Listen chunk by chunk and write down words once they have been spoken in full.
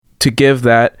to give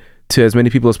that to as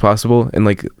many people as possible and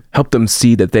like help them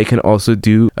see that they can also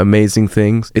do amazing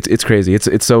things. It's crazy.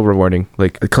 It's so rewarding.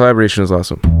 Like the collaboration is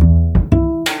awesome.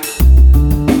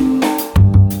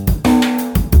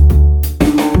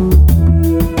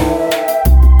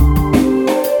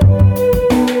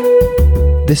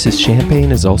 This is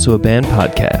Champaign is Also a Band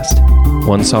podcast.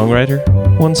 One songwriter,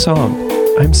 one song.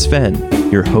 I'm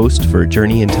Sven, your host for a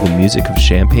journey into the music of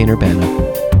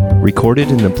Champaign-Urbana. Recorded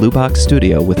in the Blue Box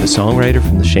studio with a songwriter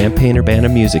from the Champaign-Urbana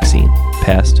music scene,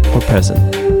 past or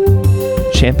present.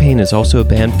 Champaign is Also a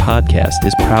Band podcast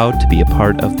is proud to be a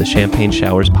part of the Champaign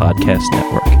Showers Podcast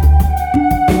Network.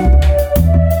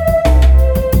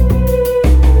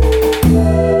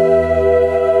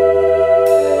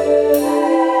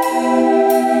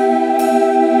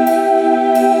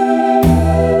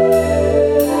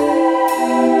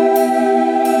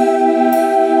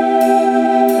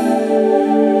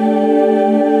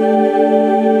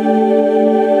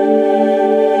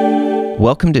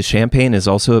 Welcome to Champaign is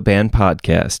Also a Band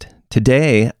podcast.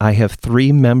 Today, I have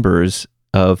three members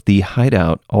of the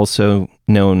Hideout, also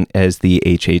known as the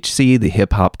HHC, the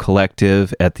Hip Hop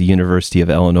Collective at the University of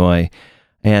Illinois.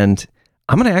 And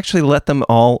I'm going to actually let them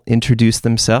all introduce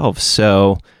themselves.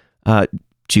 So,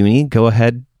 Junie, go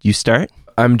ahead. You start.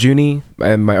 I'm Junie,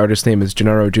 and my artist name is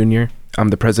Gennaro Jr. I'm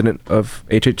the president of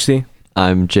HHC.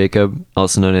 I'm Jacob,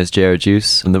 also known as JR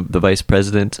Juice. I'm the vice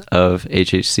president of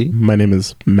HHC. My name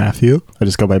is Matthew. I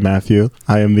just go by Matthew.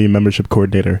 I am the membership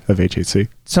coordinator of HHC.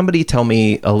 Somebody tell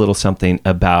me a little something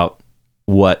about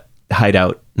what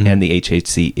Hideout and the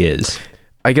HHC is.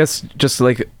 I guess just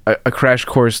like a crash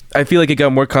course. I feel like it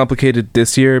got more complicated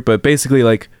this year, but basically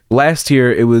like last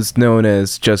year it was known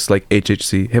as just like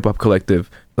HHC, Hip Hop Collective.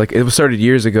 Like it was started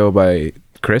years ago by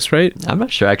Chris, right? I'm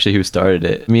not sure actually who started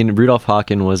it. I mean, Rudolph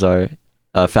Hawken was our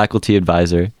faculty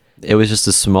advisor. It was just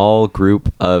a small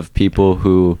group of people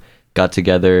who got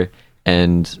together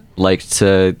and liked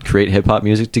to create hip-hop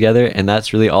music together, and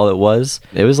that's really all it was.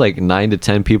 It was like 9 to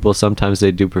 10 people. Sometimes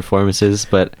they'd do performances,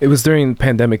 but it was during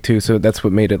pandemic too, so that's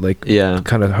what made it like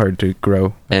kind of hard to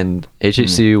grow. And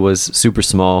HHC was super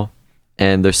small,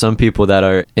 and there's some people that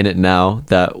are in it now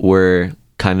that were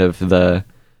kind of the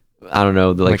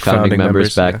founding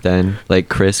members back then, like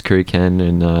Chris Kuriken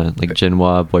and like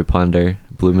Jinwa, Boy Ponder,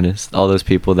 Bluminous, all those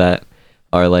people that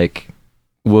are like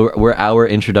were our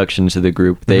introduction to the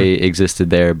group. They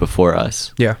existed there before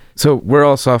us. Yeah. So we're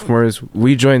all sophomores.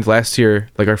 We joined last year,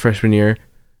 like our freshman year,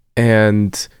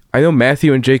 and I know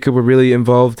Matthew and Jacob were really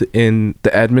involved in the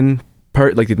admin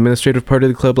part, like the administrative part of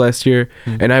the club last year,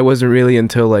 and I wasn't really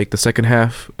until like the second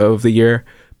half of the year.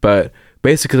 But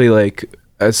basically, like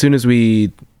as soon as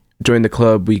we joined the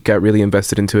club, we got really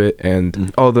invested into it,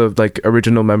 and all the like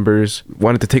original members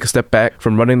wanted to take a step back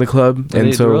from running the club,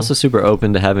 and so we're also super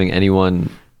open to having anyone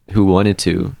who wanted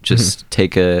to just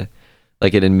take an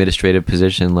administrative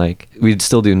position, like we'd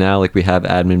still do now. Like we have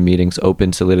admin meetings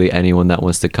open to literally anyone that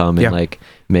wants to come and like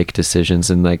make decisions,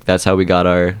 and like that's how we got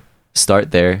our start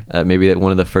there. Maybe at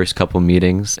one of the first couple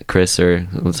meetings, Chris or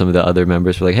some of the other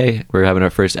members were like, "Hey, we're having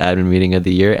our first admin meeting of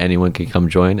the year. Anyone can come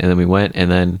join." And then we went, and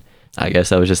then I guess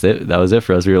that was just it. That was it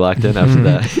for us. We were locked in after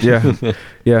that.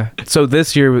 Yeah. So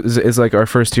this year is like our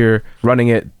first year running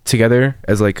it together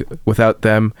as like without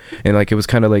them, and like it was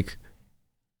kind of like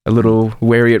a little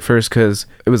wary at first because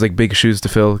it was like big shoes to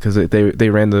fill because they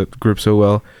ran the group so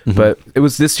well. But it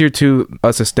was this year too,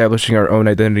 us establishing our own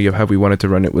identity of how we wanted to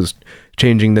run it, was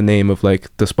changing the name of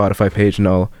like the Spotify page and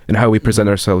all, and how we present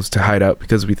ourselves to Hideout,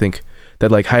 because we think that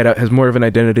like Hideout has more of an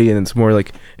identity and it's more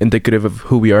like indicative of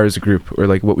who we are as a group or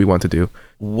like what we want to do.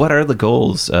 What are the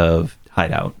goals of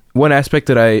Hideout? One aspect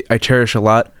that I cherish a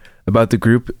lot about the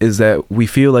group is that we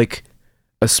feel like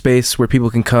a space where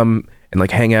people can come and like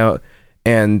hang out,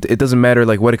 and it doesn't matter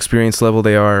like what experience level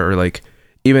they are, or like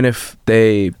even if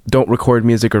they don't record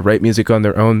music or write music on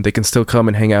their own, they can still come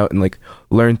and hang out and like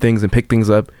learn things and pick things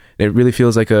up. It really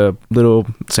feels like a little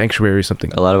sanctuary or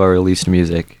something. A lot of our released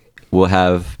music will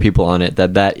have people on it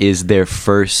that is their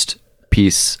first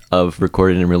piece of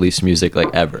recorded and released music like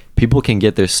ever. People can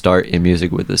get their start in music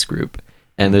with this group,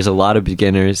 and there's a lot of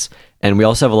beginners, and we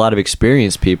also have a lot of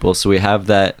experienced people, so we have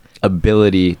that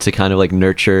ability to kind of like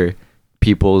nurture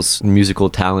people's musical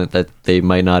talent that they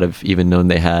might not have even known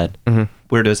they had.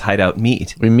 Where does Hideout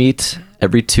meet? We meet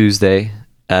every Tuesday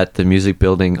at the Music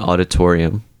Building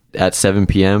Auditorium at 7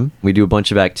 p.m. We do a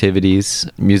bunch of activities,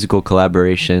 musical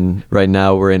collaboration. Right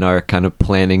now we're in our kind of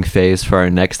planning phase for our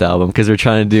next album because we're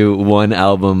trying to do one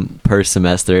album per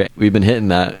semester. We've been hitting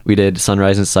that. We did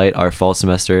Sunrise in Sight our fall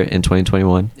semester in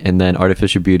 2021, and then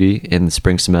Artificial Beauty in the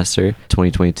spring semester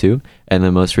 2022. And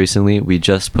then most recently we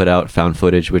just put out Found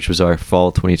Footage, which was our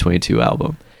fall 2022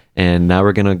 album. And now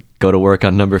we're going to go to work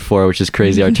on number 4, which is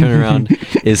crazy. Our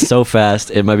turnaround is so fast.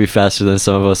 It might be faster than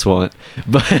some of us want.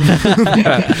 But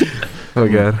oh,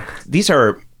 God. These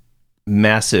are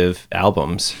massive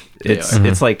albums.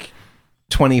 It's like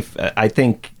 20, I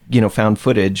think, Found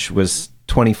Footage was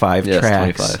 25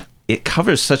 tracks. 25. It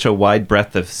covers such a wide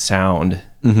breadth of sound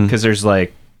because there's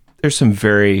some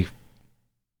very,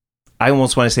 I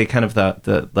almost want to say kind of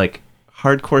the like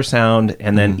hardcore sound,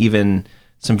 and then even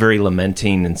some very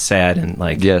lamenting and sad and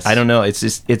I don't know.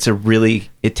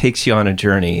 It takes you on a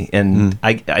journey. And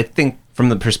I think from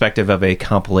the perspective of a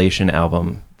compilation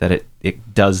album that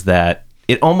it does that.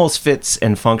 It almost fits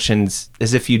and functions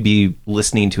as if you'd be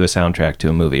listening to a soundtrack to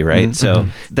a movie, right? So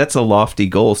that's a lofty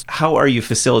goal. How are you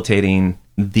facilitating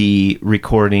the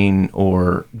recording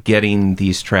or getting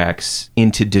these tracks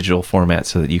into digital format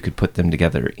so that you could put them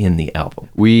together in the album?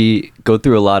 We go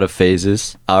through a lot of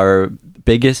phases. Our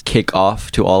biggest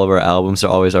kickoff to all of our albums are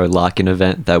always our lock-in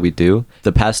event that we do.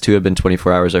 The past 2 have been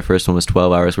 24 hours. Our first one was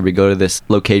 12 hours, where we go to this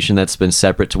location that's been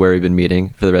separate to where we've been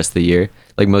meeting for the rest of the year.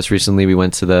 Like most recently, we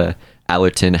went to the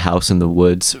Allerton House in the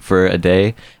Woods for a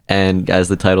day, and as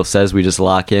the title says, we just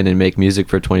lock in and make music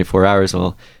for 24 hours.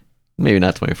 Well, maybe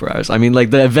not 24 hours. I mean,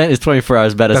 the event is 24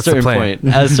 hours, but at a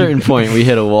certain point, we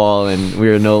hit a wall and we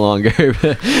were no longer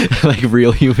like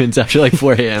real humans after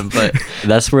 4 a.m. But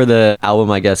that's where the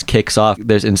album, I guess, kicks off.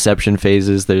 There's inception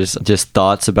phases. There's just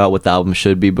thoughts about what the album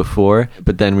should be before,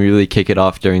 but then we really kick it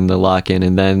off during the lock-in.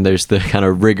 And then there's the kind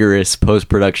of rigorous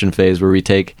post-production phase where we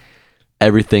take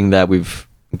everything that we've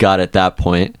got at that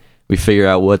point. We figure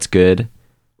out what's good,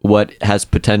 what has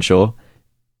potential,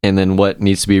 and then what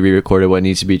needs to be re-recorded, what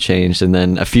needs to be changed. And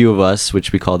then a few of us,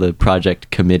 which we call the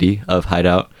project committee of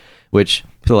Hideout, which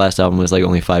for the last album was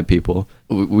only 5 people.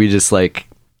 We just make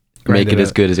it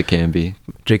as good as it can be.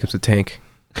 Jacob's a tank.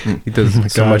 He does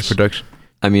so much production.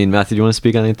 I mean, Matthew, do you want to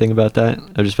speak on anything about that?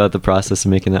 Or just about the process of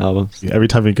making the albums? Every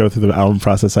time we go through the album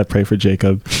process, I pray for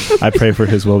Jacob. I pray for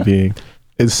his well-being.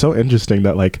 It's so interesting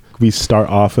that we start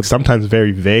off with sometimes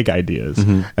very vague ideas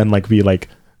and we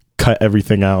cut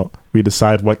everything out. We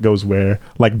decide what goes where,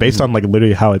 based on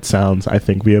literally how it sounds. I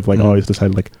think we have always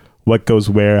decided what goes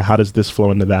where, how does this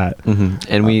flow into that,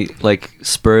 and we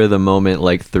spur the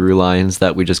moment through lines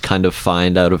that we just kind of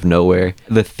find out of nowhere.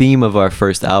 The theme of our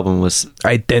first album was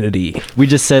identity. We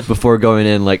just said before going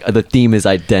in the theme is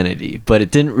identity, but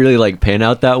it didn't really pan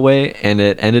out that way, and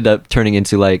it ended up turning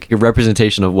into a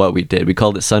representation of what we did. We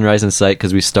called it Sunrise in Sight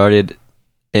because we started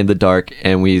in the dark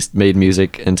and we made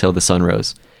music until the sun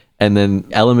rose. And then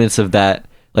elements of that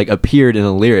appeared in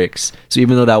the lyrics. So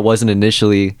even though that wasn't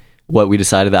initially what we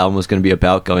decided the album was going to be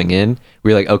about going in,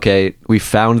 we were okay, we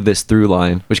found this through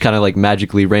line, which kind of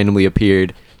magically randomly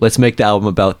appeared. Let's make the album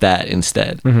about that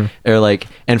instead. Or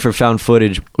and for Found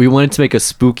Footage, we wanted to make a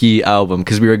spooky album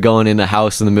because we were going in a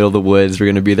house in the middle of the woods. We're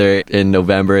going to be there in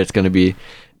November. It's going to be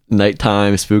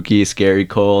nighttime, spooky, scary,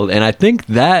 cold. And I think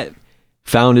that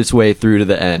found its way through to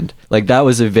the end. That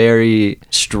was a very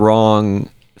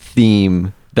strong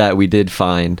theme that we did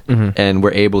find and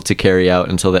were able to carry out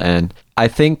until the end. I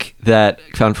think that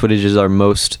Found Footage is our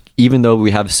most, even though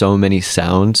we have so many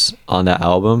sounds on that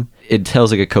album, it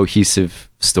tells a cohesive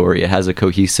story. It has a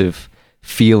cohesive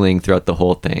feeling throughout the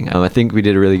whole thing. I think we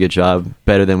did a really good job,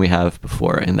 better than we have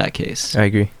before in that case. I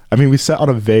agree. I mean, we set on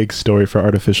a vague story for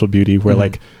Artificial Beauty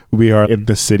where we are in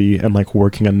the city and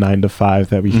working a 9 to 5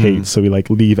 that we hate. So we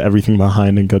leave everything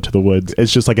behind and go to the woods.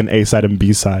 It's just an A side and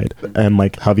B side,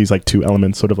 and how these 2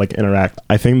 elements sort of interact.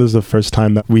 I think this is the first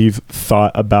time that we've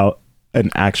thought about an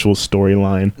actual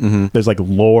storyline. There's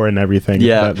lore and everything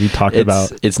that we talked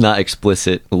about. It's not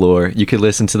explicit lore. You could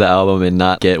listen to the album and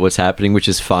not get what's happening, which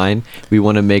is fine. We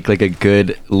want to make a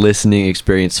good listening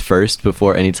experience first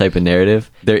before any type of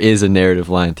narrative. There is a narrative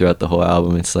line throughout the whole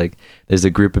album. It's there's a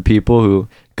group of people who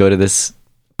go to this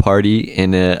party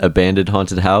in an abandoned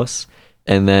haunted house,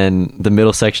 and then the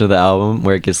middle section of the album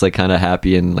where it gets kind of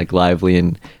happy and lively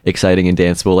and exciting and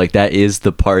danceable, that is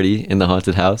the party in the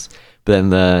haunted house. But then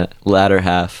the latter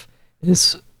half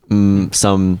is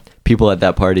some people at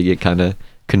that party get kind of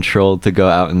controlled to go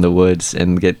out in the woods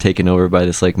and get taken over by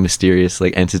this mysterious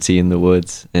entity in the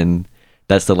woods. And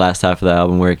that's the last half of the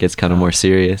album where it gets kind of more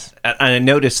serious. I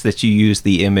noticed that you use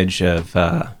the image of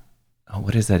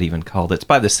what is that even called? It's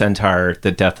by the Centaur,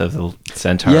 the death of the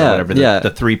Centaur, Yeah, or whatever.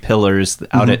 The three pillars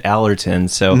out at Allerton.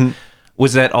 So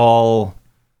was that all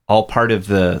part of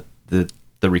the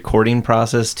recording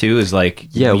process too? Is like,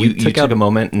 you took a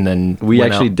moment and then we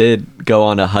actually did go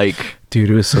on a hike. Dude,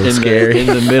 it was so scary. In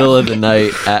the middle of the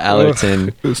night at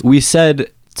Allerton. We said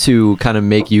to kind of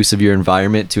make use of your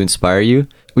environment to inspire you.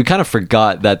 We kind of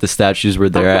forgot that the statues were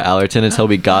there at Allerton until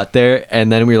we got there.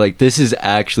 And then we were like, this is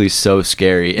actually so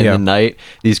scary. In the night,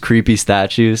 these creepy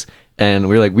statues. And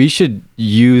we were like, we should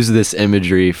use this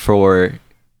imagery for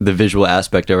the visual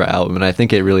aspect of our album. And I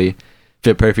think it really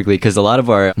fit perfectly because a lot of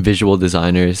our visual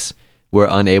designers were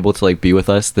unable to like be with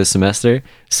us this semester.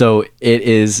 So it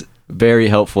is very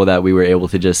helpful that we were able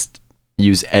to just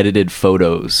use edited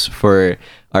photos for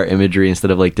our imagery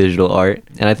instead of like digital art.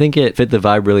 And I think it fit the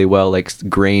vibe really well, like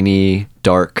grainy,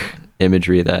 dark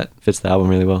imagery that fits the album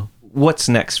really well. What's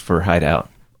next for Hideout?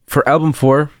 For album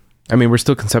 4, I mean, we're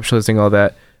still conceptualizing all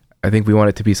that. I think we want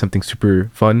it to be something super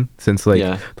fun since like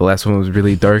the last one was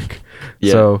really dark.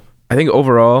 So I think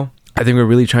overall, I think we're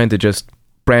really trying to just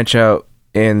branch out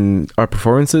in our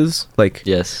performances. Like,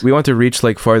 we want to reach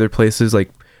like farther places,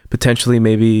 like potentially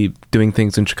maybe doing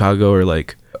things in Chicago or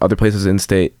like other places in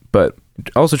state, but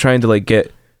also trying to like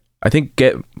get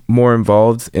more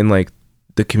involved in like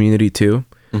the community too.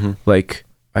 Like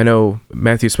I know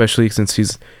Matthew, especially since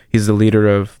he's the leader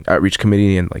of outreach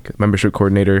committee and like membership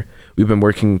coordinator, we've been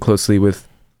working closely with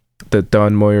the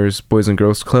Don Moyers Boys and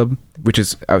Girls Club, which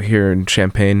is out here in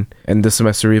Champaign. And this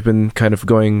semester we've been kind of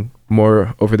going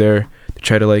more over there to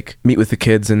try to like meet with the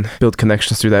kids and build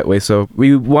connections through that way. So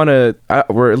we want to,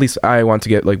 or at least I want to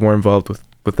get like more involved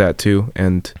with that too.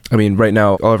 And I mean, right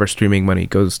now all of our streaming money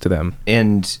goes to them.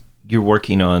 And you're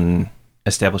working on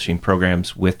establishing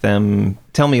programs with them.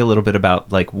 Tell me a little bit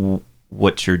about like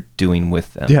what you're doing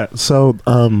with them. Yeah, so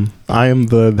I am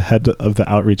the head of the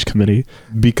outreach committee.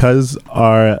 Because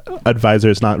our advisor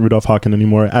is not Rudolph Hawken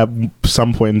anymore, at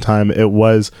some point in time it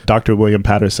was Dr. William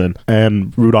Patterson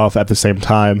and Rudolph at the same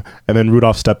time, and then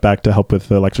Rudolph stepped back to help with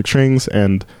the electric strings,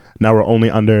 and now we're only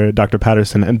under Dr.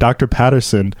 Patterson. And Dr.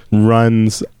 Patterson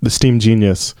runs the Steam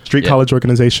Genius Street College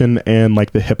organization and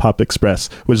like the Hip Hop Express,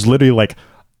 which is literally like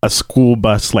a school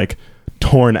bus like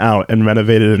torn out and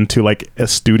renovated into like a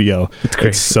studio.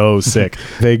 It's so sick.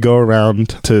 They go around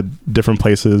to different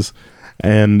places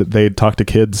and they talk to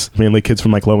kids, mainly kids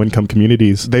from like low income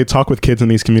communities. They talk with kids in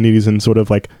these communities and sort of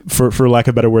like, for lack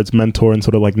of better words, mentor and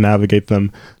sort of like navigate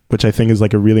them, which I think is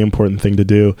like a really important thing to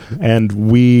do. And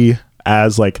we,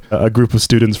 as like a group of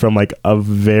students from like a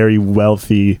very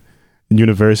wealthy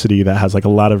university that has like a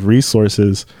lot of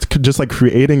resources, just like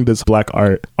creating this black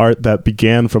art that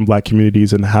began from black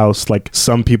communities and how like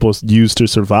some people used to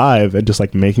survive, and just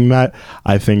like making that,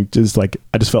 I think just like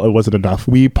I just felt it wasn't enough.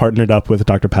 We partnered up with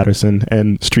Dr. Patterson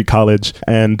and Street College,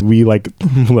 and we like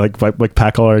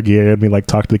pack all our gear and we like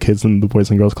talk to the kids in the Boys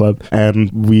and Girls Club, and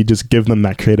we just give them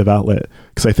that creative outlet,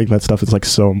 because I think that stuff is like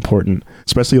so important,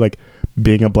 especially like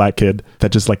being a black kid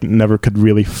that just like never could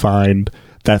really find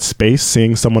that space.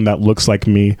 Seeing someone that looks like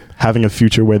me having a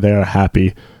future where they are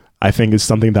happy, I think is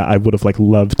something that I would have like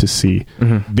loved to see.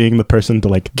 Being the person to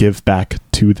like give back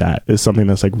to that is something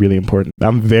that's like really important.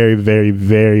 I'm very, very,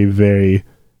 very, very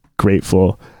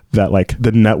grateful that like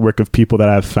the network of people that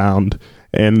I've found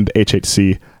in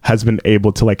HHC has been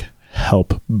able to like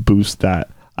help boost that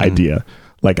idea.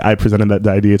 Like I presented that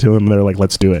idea to them and they're like,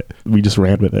 let's do it. We just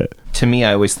ran with it. To me,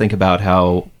 I always think about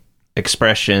how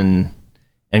expression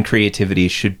and creativity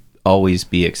should always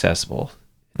be accessible.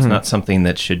 It's not something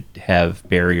that should have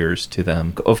barriers to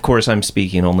them. Of course, I'm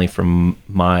speaking only from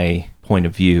my point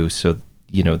of view, so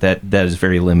you know that is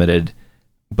very limited.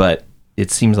 But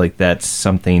it seems like that's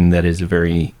something that is a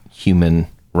very human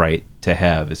right to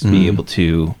have, is to be able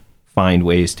to find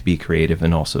ways to be creative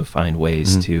and also find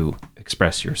ways to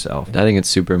express yourself. I think it's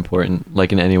super important,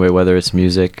 like in any way, whether it's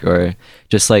music or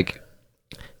just like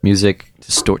music,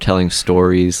 telling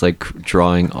stories, like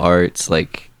drawing arts,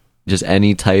 like just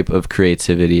any type of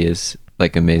creativity is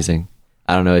like amazing.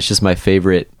 I don't know, it's just my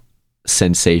favorite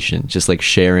sensation, just like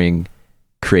sharing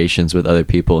creations with other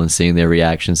people and seeing their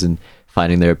reactions and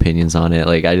finding their opinions on it.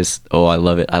 Like I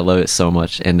love it so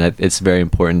much. And it's very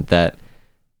important that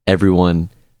everyone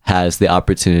has the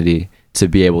opportunity to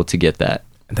be able to get that.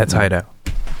 That's Hideout.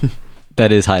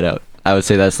 That is Hideout. I would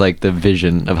say that's like the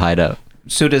vision of Hideout.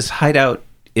 So does Hideout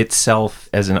itself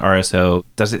as an RSO,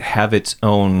 does it have its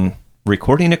own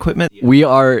recording equipment? We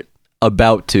are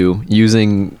about to,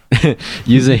 using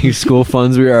school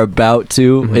funds, we are about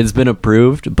to. It's been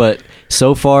approved, but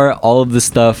so far all of the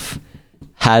stuff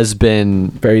has been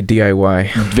very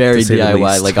DIY. Very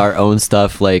DIY, like our own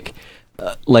stuff. Like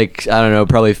like, I don't know,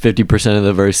 probably 50% of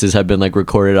the verses have been like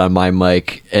recorded on my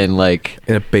mic and like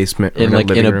in a basement, or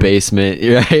in a basement,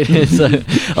 right? It's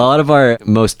a lot of our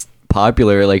most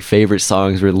popular like favorite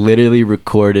songs were literally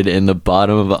recorded in the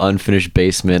bottom of an unfinished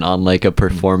basement on like a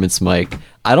performance mic.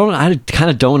 I kind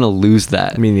of don't want to lose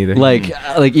that. Me neither. Like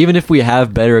even if we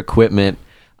have better equipment,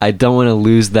 I don't want to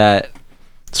lose that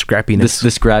scrappiness. The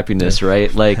scrappiness,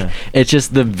 right? Like it's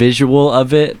just the visual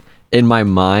of it in my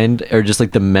mind, or just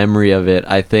like the memory of it.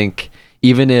 I think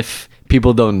even if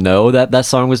people don't know that that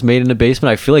song was made in a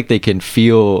basement, I feel like they can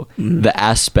feel the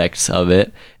aspects of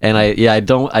it. And I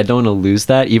don't want to lose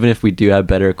that. Even if we do have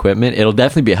better equipment, it'll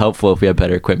definitely be helpful if we have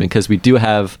better equipment, because we do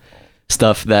have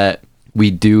stuff that we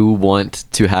do want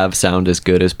to have sound as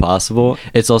good as possible.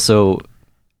 It's also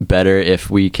better if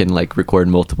we can like record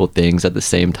multiple things at the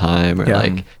same time, or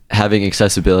like having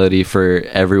accessibility for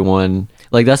everyone.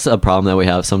 Like that's a problem that we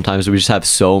have sometimes. We just have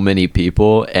so many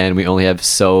people and we only have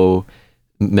so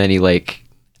many like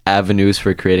avenues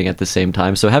for creating at the same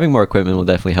time. So having more equipment will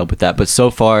definitely help with that. But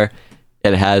so far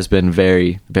it has been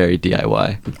very, very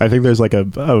DIY. I think there's like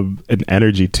an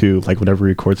energy too, like whenever we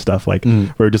record stuff, like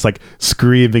we're just like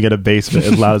screaming in a basement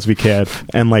as loud as we can.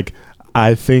 And like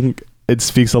I think it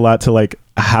speaks a lot to like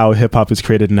how hip hop is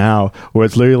created now, where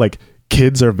it's literally like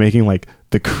kids are making like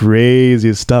the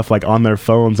craziest stuff like on their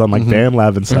phones on like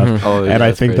BandLab and stuff. Oh, yeah, and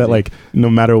I think that like no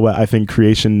matter what, I think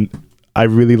I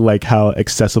really like how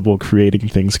accessible creating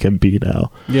things can be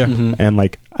now. Yeah. And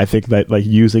like I think that like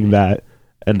using that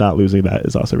and not losing that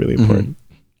is also really important.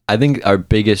 I think our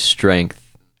biggest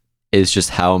strength is just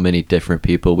how many different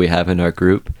people we have in our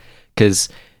group, because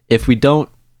if we don't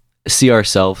see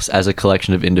ourselves as a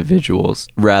collection of individuals,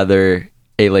 rather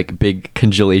a like big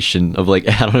congelation of like,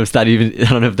 I don't know if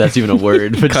that's even a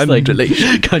word, but just like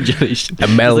congelation,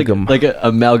 amalgam, like an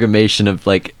amalgamation of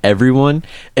like everyone.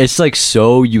 It's like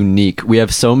so unique. We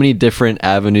have so many different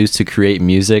avenues to create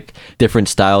music, different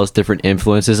styles, different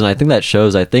influences, and I think that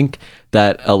shows. I think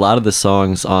that a lot of the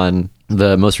songs on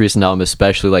the most recent album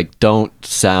especially like don't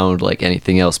sound like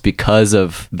anything else because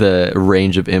of the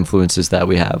range of influences that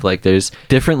we have. Like there's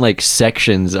different like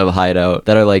sections of Hideout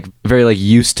that are like very like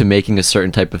used to making a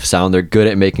certain type of sound. They're good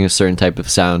at making a certain type of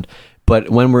sound. But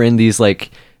when we're in these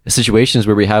like situations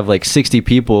where we have like 60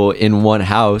 people in one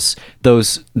house,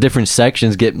 those different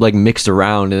sections get like mixed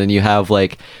around, and then you have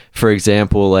like, for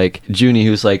example, like Junie,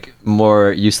 who's like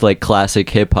more used to like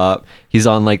classic hip-hop. He's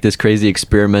on like this crazy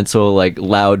experimental like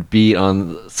loud beat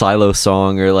on Silo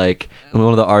Song, or like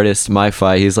one of the artists,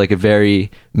 MyFi, he's like a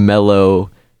very mellow,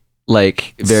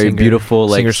 like very beautiful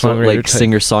like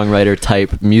singer-songwriter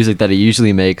type music that he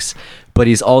usually makes. But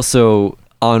he's also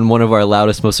on one of our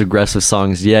loudest, most aggressive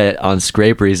songs yet, on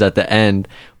Scraperies at the end,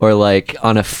 or like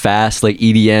on a fast like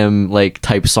EDM like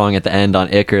type song at the end on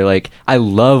Icker. Like I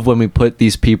love when we put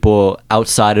these people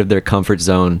outside of their comfort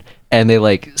zone and they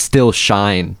like still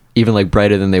shine even like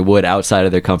brighter than they would outside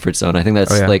of their comfort zone. I think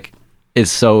that's like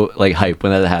is so like hype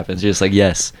when that happens. You're just like,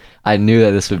 yes, I knew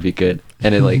that this would be good,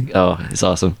 and it like it's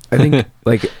awesome. I think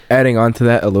like adding on to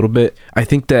that a little bit, I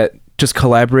think that just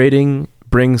collaborating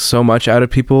brings so much out of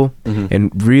people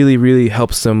and really, really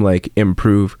helps them like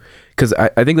improve. Because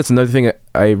I think that's another thing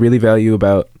I really value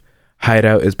about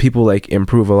Hideout is people like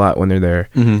improve a lot when they're there.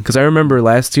 Because I remember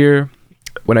last year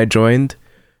when I joined,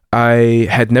 I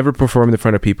had never performed in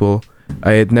front of people.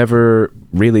 I had never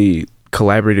really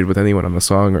collaborated with anyone on the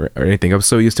song or anything. I was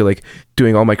so used to like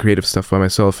doing all my creative stuff by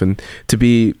myself, and to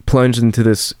be plunged into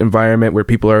this environment where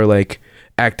people are like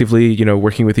actively, you know,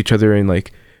 working with each other and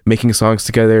like making songs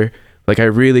together. Like I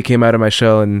really came out of my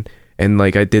shell and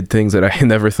like I did things that I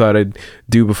never thought I'd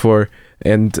do before.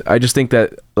 And I just think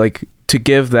that like to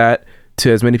give that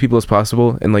to as many people as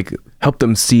possible and like help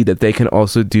them see that they can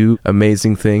also do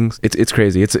amazing things. It's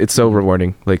crazy. It's so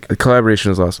rewarding. Like the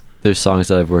collaboration is awesome. There's songs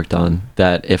that I've worked on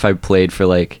that if I played for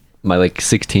like my like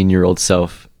 16-year-old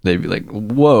self, they'd be like,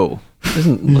 whoa, this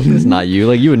is not you.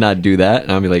 Like you would not do that.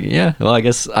 And I'll be like, yeah, well, I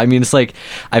guess, I mean, it's like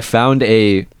I found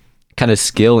a kind of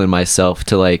skill in myself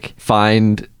to like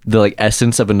find the like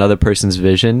essence of another person's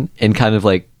vision and kind of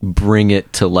like bring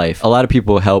it to life. A lot of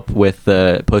people help with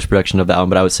the post-production of the album,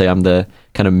 but I would say I'm the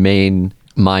kind of main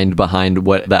mind behind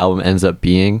what the album ends up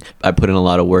being. I put in a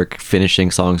lot of work finishing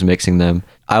songs, mixing them.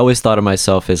 I always thought of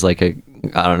myself as like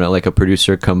a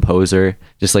producer, composer,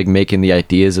 just like making the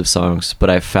ideas of songs. But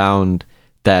I found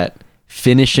that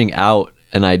finishing out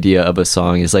an idea of a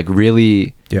song is like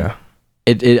really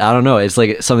It I don't know, it's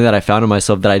like something that I found in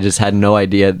myself that I just had no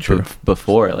idea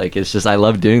before. Like it's just, I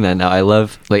love doing that now. I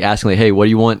love like asking like, hey, what do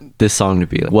you want this song to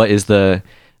be? Like, what is the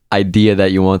idea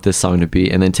that you want this song to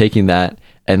be? And then taking that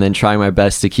and then trying my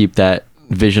best to keep that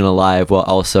vision alive while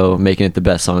also making it the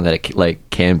best song that it like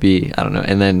can be. I don't know.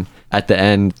 And then at the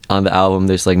end on the album,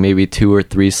 there's like maybe 2 or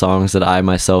 3 songs that I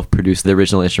myself produced the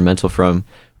original instrumental from,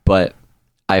 but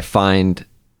I find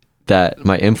that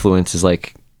my influence is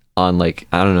like on like,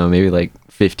 I don't know, maybe like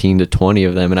 15 to 20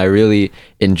 of them, and I really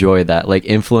enjoy that, like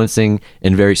influencing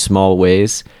in very small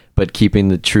ways but keeping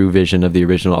the true vision of the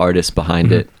original artist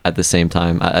behind it at the same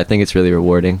time. I think it's really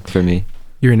rewarding for me.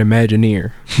 You're an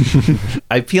Imagineer.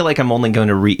 I feel like I'm only going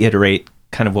to reiterate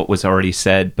kind of what was already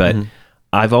said, but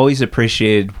I've always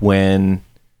appreciated when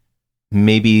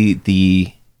maybe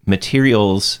the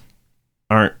materials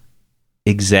aren't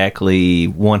exactly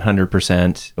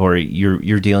 100%, or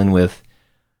you're dealing with,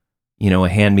 you know, a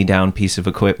hand-me-down piece of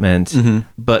equipment.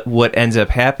 But what ends up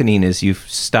happening is you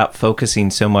stop focusing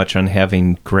so much on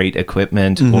having great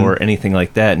equipment or anything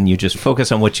like that, and you just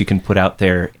focus on what you can put out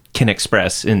there, can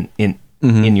express in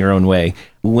your own way.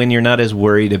 When you're not as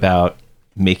worried about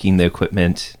making the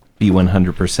equipment be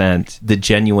 100%, the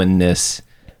genuineness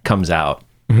comes out.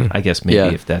 I guess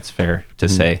maybe if that's fair to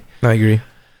say. I agree.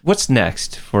 What's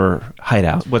next for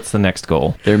Hideout? What's the next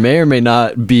goal? There may or may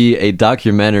not be a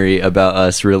documentary about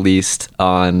us released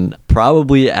on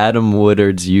probably Adam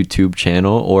Woodard's YouTube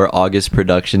channel or August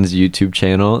Productions YouTube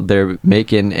channel. They're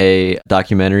making a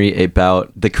documentary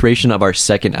about the creation of our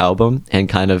second album and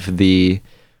kind of the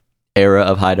era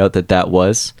of Hideout that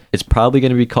was. It's probably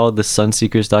going to be called the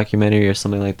Sunseekers documentary or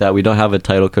something like that. We don't have a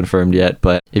title confirmed yet,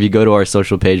 but if you go to our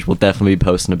social page, we'll definitely be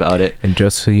posting about it. And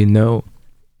just so you know,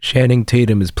 Channing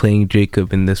Tatum is playing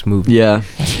Jacob in this movie. Yeah,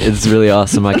 it's really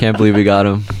awesome. I can't believe we got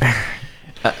him.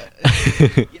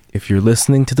 If you're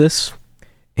listening to this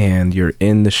and you're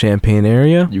in the Champaign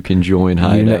area, you can join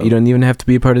Hideout. You don't even have to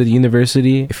be a part of the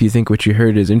university. If you think what you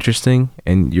heard is interesting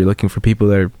and you're looking for people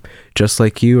that are just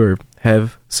like you or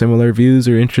have similar views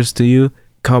or interests to you,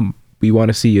 come. We want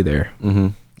to see you there.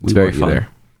 It's very fun. There.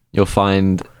 You'll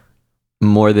find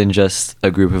more than just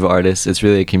a group of artists. It's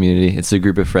really a community. It's a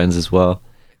group of friends as well.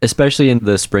 Especially in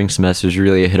the spring semesters,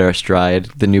 really hit our stride.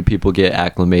 The new people get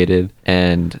acclimated,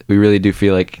 and we really do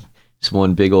feel like it's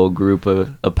one big old group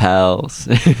of pals.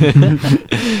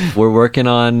 We're working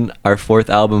on our 4th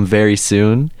album very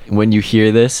soon. When you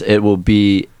hear this, it will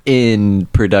be in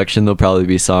production. There'll probably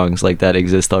be songs like that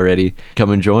exist already.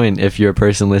 Come and join if you're a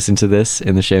person listening to this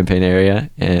in the Champaign area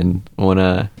and want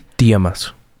to DM us.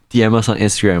 DM us on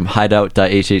Instagram,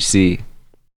 hideout.hhc.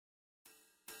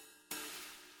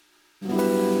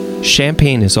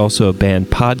 Champaign is also a Band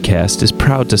podcast is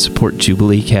proud to support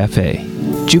Jubilee Cafe.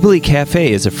 Jubilee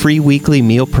Cafe is a free weekly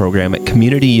meal program at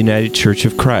Community United Church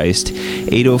of Christ,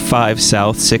 805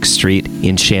 South 6th Street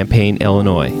in Champaign,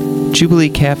 Illinois.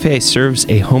 Jubilee Cafe serves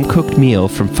a home-cooked meal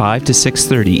from 5 to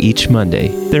 6:30 each Monday.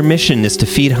 Their mission is to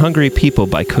feed hungry people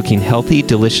by cooking healthy,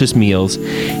 delicious meals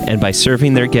and by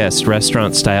serving their guests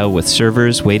restaurant-style with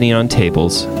servers waiting on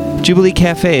tables. Jubilee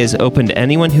Cafe is open to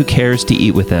anyone who cares to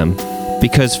eat with them.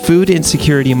 Because food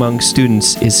insecurity among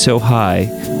students is so high,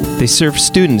 they serve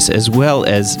students as well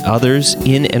as others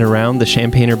in and around the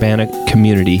Champaign-Urbana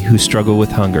community who struggle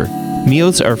with hunger.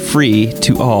 Meals are free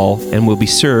to all and will be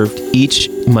served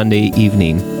each Monday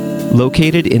evening,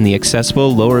 located in the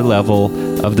accessible lower level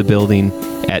of the building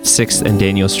at 6th and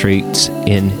Daniel Streets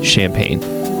in Champaign.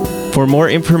 For more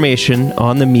information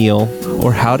on the meal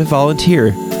or how to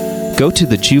volunteer, go to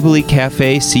the Jubilee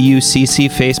Cafe CUCC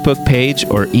Facebook page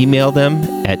or email them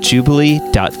at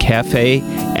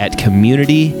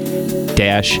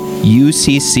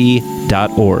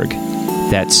jubilee.cafe@community-ucc.org.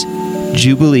 That's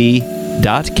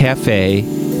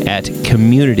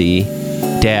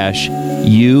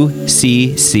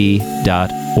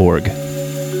jubilee.cafe@community-ucc.org.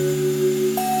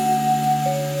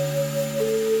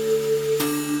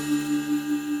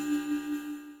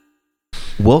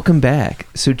 Welcome back.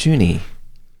 So, Junie,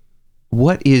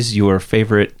 what is your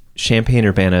favorite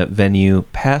Champaign-Urbana venue,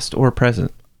 past or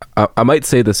present? I might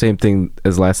say the same thing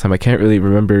as last time. I can't really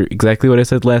remember exactly what I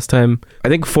said last time. I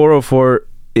think 404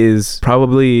 is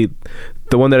probably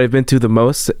the one that I've been to the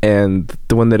most and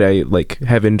the one that I like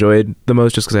have enjoyed the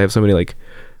most, just because I have so many like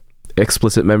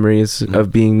explicit memories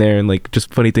of being there and like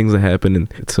just funny things that happen,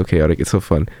 and it's so chaotic. It's so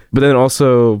fun. But then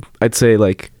also I'd say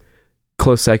like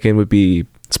close second would be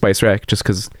Spice Rack, just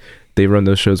because they run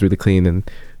those shows really clean and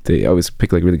they always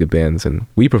pick like really good bands, and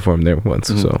we performed there once.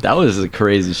 So that was a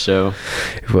crazy show.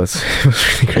 It was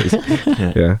really crazy.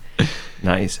 Yeah.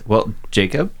 Nice. Well,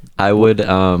 Jacob, I would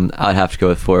I'd have to go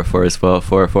with 404 as well.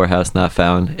 404 House Not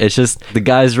Found. It's just the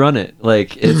guys run it.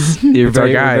 Like you're It's our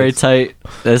very guys. very tight.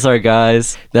 That's our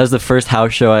guys. That was the first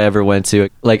house show I ever went to.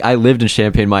 Like I lived in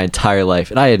Champaign my entire life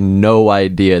and I had no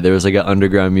idea there was like an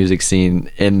underground music scene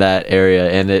in that area,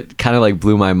 and it kind of like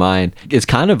blew my mind. It's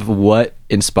kind of what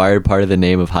inspired part of the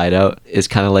name of Hideout. Is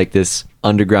kind of like this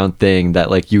underground thing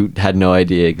that like you had no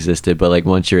idea existed, but like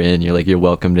once you're in, you're like you're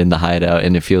welcomed in the Hideout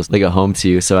and it feels like a home to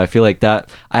you. So I feel like that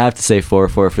I have to say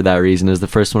 404 for that reason. It was the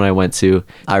first one I went to.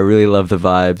 I really love the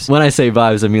vibes. When I say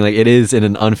vibes, I mean like it is in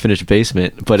an unfinished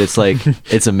basement, but it's like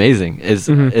it's amazing.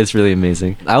 It's really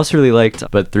amazing. I also really liked,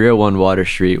 but 301 Water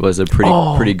Street was a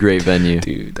pretty great venue.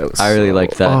 Dude, that was I really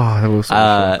liked that. Oh, that was so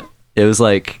fun. It was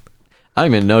like I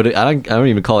don't even know. I don't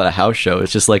even call it a house show.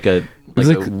 It's just like a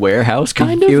warehouse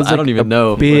kind of. It was I don't even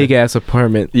know. Big ass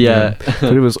apartment. Yeah.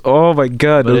 But it was, oh my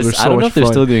god, But those were so I don't know much if they're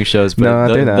fun. still doing shows, but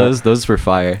No, they're not. those were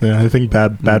fire. Yeah, I think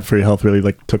bad for your health really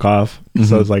like took off.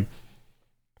 So it's like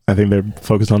I think they're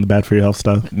focused on the bad for your health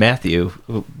stuff. Matthew,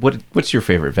 what's your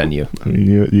favorite venue? I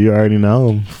mean, you already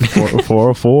know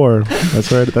 404.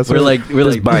 That's right. That's We're right.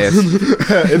 like biased.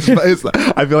 it's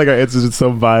I feel like our answers are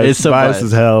so biased. It's so biased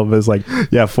as hell. But it's like,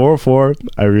 yeah, 404.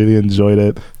 I really enjoyed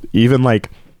it. Even like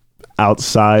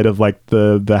outside of like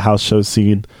the house show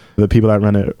scene, the people that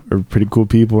run it are pretty cool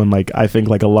people. And like I think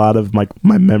like a lot of my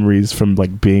memories from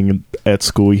like being at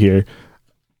school here,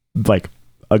 like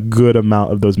a good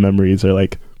amount of those memories are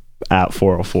like at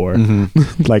 404.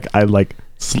 Like I like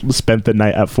spent the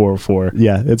night at 404.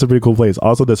 Yeah, it's a pretty cool place.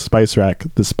 Also the Spice Rack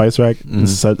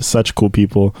is such cool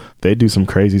people. They do some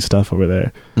crazy stuff over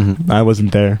there. I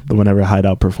wasn't there whenever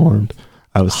Hideout performed.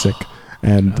 I was sick.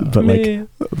 But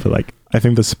I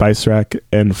think the Spice Rack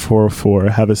and 404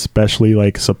 have especially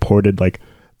like supported like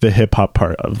the hip hop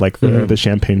part of like the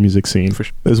Champaign music scene, For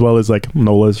sure. as well as like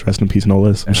Nola's. Rest in peace,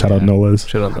 Nola's. Shout out Nola's.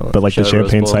 Shout out Noah. But like Shout the out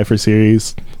Rose Champagne Bowl. Cypher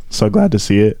series, so glad to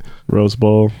see it. Rose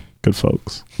Bowl, good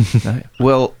folks.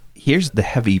 Well, here's the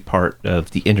heavy part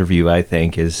of the interview, I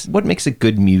think, is what makes a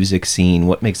good music scene?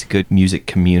 What makes a good music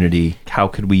community? How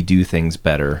could we do things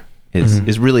better?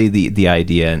 Is really the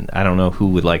idea. And I don't know who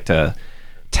would like to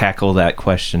tackle that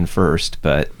question first,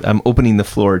 but I'm opening the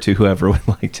floor to whoever would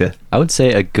like to. I would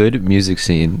say a good music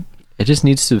scene, it just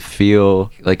needs to feel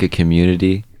like a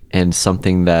community and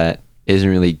something that isn't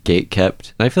really gate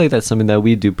kept. And I feel like that's something that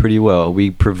we do pretty well. We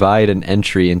provide an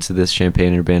entry into this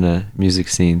Champaign-Urbana music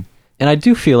scene. And I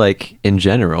do feel like, in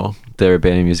general, the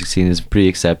Urbana music scene is pretty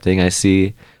accepting. I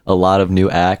see a lot of new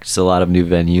acts, a lot of new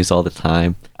venues all the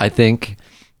time. I think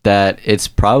that it's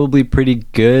probably pretty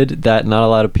good that not a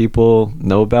lot of people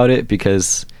know about it,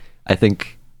 because I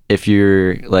think if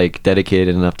you're like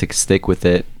dedicated enough to stick with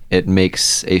it, it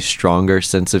makes a stronger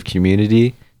sense of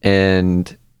community.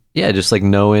 And yeah, just like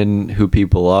knowing who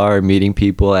people are, meeting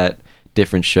people at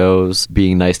different shows,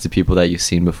 being nice to people that you've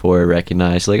seen before,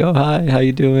 recognize like, oh hi, how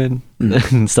you doing?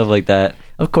 And stuff like that.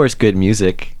 Of course, good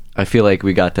music. I feel like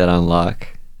we got that on lock.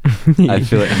 I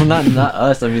feel like, well, not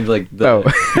us. I mean, like I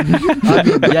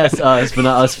mean, yes, us, but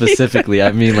not us specifically.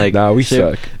 I mean, like, Nah, we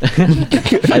suck.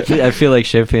 I feel like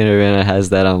Champaign-Urbana has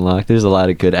that unlocked. There's a lot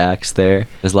of good acts there.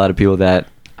 There's a lot of people that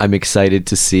I'm excited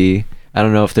to see. I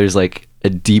don't know if there's like a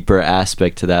deeper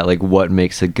aspect to that, like what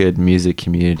makes a good music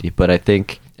community. But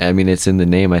I mean, it's in the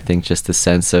name. I think just the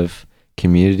sense of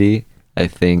community. I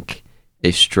think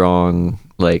a strong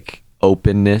like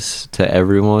openness to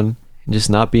everyone.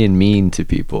 Just not being mean to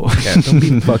people. Yeah, don't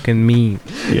be fucking mean.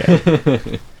 Yeah.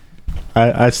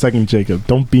 I second Jacob.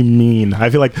 Don't be mean. I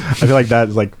feel like that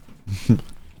is like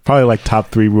probably like top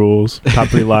 3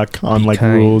 lock on like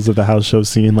kind. rules of the house show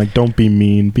scene. Like, don't be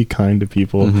mean, be kind to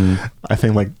people. I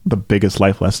think like the biggest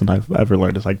life lesson I've ever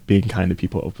learned is like being kind to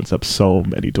people opens up so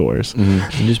many doors. And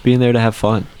just being there to have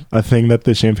fun. A thing that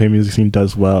the Champaign music scene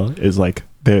does well is like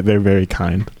they're very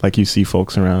kind. Like you see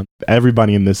folks around.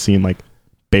 Everybody in this scene like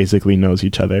basically knows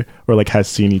each other or like has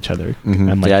seen each other.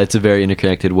 And like, Yeah, it's a very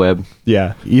interconnected web.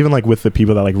 yeah, even like with the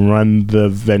people that like run the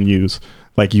venues,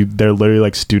 like they're literally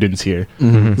like students here.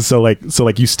 So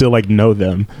like you still like know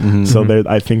them. So there,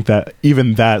 I think that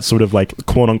even that sort of like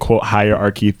quote unquote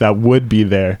hierarchy that would be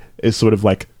there is sort of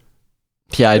like,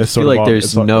 Yeah, I It's feel sort of like all-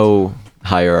 there's it's- no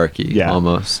hierarchy Yeah.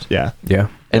 almost. yeah. Yeah.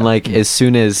 And like as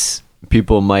soon as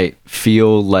people might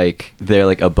feel like they're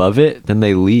like above it, then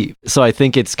they leave. So I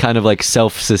think it's kind of like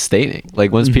self-sustaining.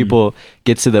 Like once people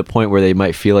get to the point where they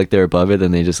might feel like they're above it,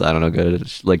 then they just, I don't know, go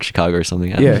to like Chicago or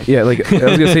something. Yeah, like I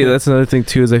was gonna say, that's another thing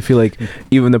too, is I feel like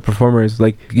even the performers,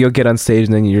 like you'll get on stage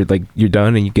and then you're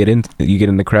done and you get in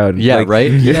the crowd. Yeah, like,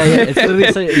 right. Yeah. It's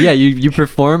literally you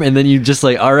perform and then you just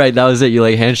like, all right, that was it. You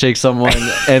like handshake someone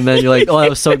and then you're like, oh, that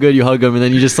was so good. You hug them and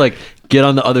then you just like get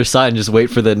on the other side and just wait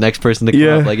for the next person to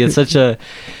come up. Like it's such a,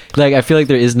 like, I feel like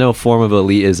there is no form of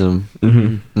elitism,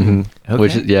 Okay.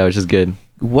 which is good.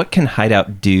 What can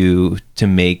Hideout do to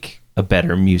make a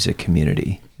better music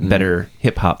community, better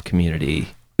hip hop community?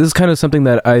 This is kind of something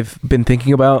that I've been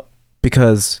thinking about,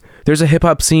 because there's a hip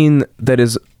hop scene that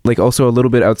is like also a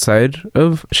little bit outside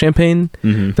of Champaign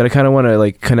that I kind of want to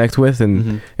like connect with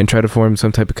and try to form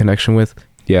some type of connection with.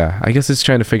 Yeah, I guess it's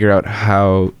trying to figure out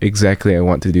how exactly I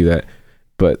want to do that,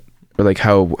 but or like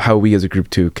how we as a group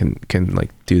too can like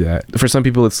do that. For some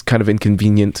people it's kind of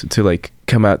inconvenient to like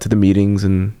come out to the meetings,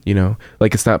 and you know,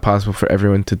 like it's not possible for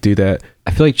everyone to do that.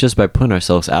 I feel like just by putting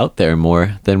ourselves out there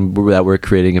more, then that we're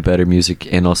creating a better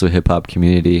music and also hip hop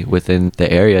community within the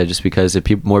area. Just because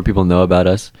if more people know about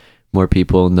us, more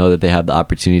people know that they have the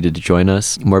opportunity to join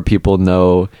us. More people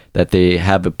know that they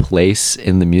have a place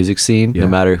in the music scene, no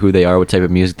matter who they are, what type of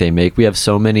music they make. We have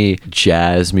so many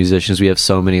jazz musicians. We have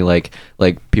so many like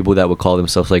people that would call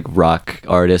themselves like rock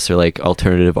artists or like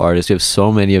alternative artists. We have so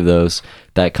many of those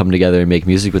that come together and make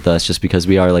music with us, just because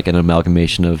we are like an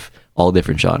amalgamation of all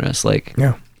different genres. Like,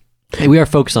 we are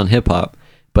focused on hip hop,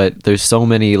 but there's so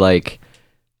many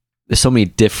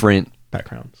different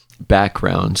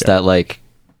backgrounds that like,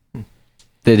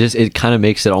 it kind of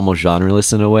makes it almost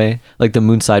genreless in a way. Like the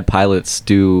Moonside Pilots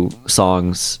do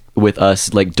songs with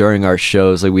us like during our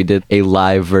shows. Like we did a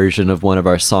live version of one of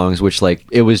our songs, which like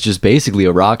it was just basically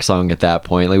a rock song at that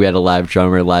point. Like we had a live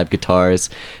drummer, live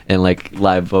guitars, and like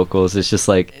live vocals. It's just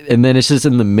like, and then it's just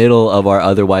in the middle of our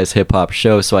otherwise hip hop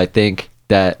show. So I think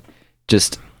that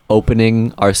just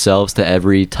opening ourselves to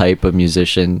every type of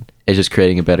musician is just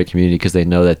creating a better community, because they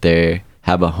know that they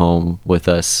have a home with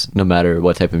us no matter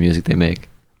what type of music they make.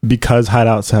 Because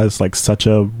Hideouts has like such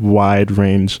a wide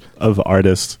range of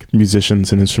artists,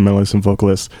 musicians, and instrumentalists and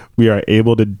vocalists, we are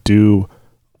able to do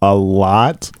a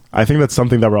lot. I think that's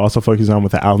something that we're also focusing on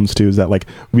with the albums too, is that like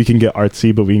we can get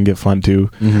artsy, but we can get fun too,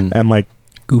 and like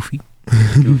goofy.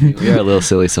 We are a little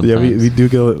silly sometimes. Yeah, we do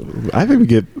go. I think we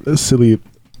get silly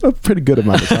a pretty good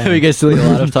amount of time. We get silly a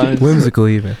lot of times. Whimsical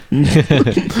even.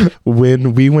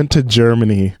 When we went to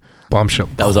Germany, Bombshell.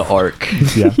 That was an arc.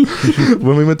 Yeah.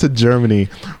 When we went to Germany,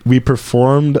 we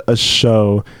performed a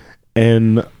show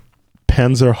in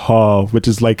Panzer Hall, which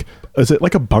is like, is it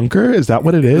like a bunker? Is that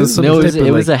what it is? No,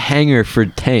 it was a hangar for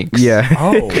tanks. Yeah.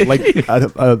 Oh, like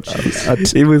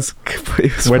it was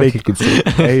where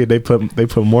they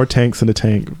put more tanks in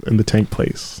the tank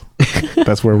place.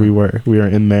 That's where we were. We were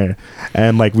in there,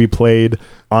 and like we played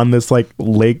on this like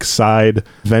lakeside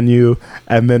venue,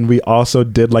 and then we also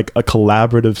did like a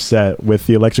collaborative set with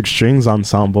the Electric Strings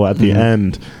Ensemble at the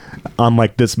end on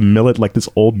like this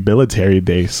old military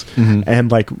base.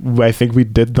 And like I think we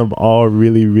did them all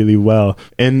really, really well.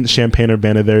 In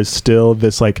Champaign-Urbana, there's still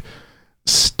this like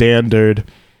standard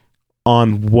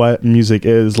on what music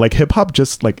is. Like hip hop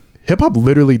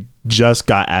literally just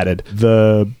got added.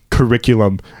 The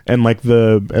curriculum and FAA.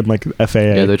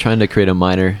 Yeah, they're trying to create a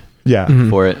minor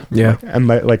for it. Yeah.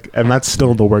 And and that's still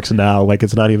in the works now. Like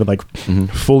it's not even like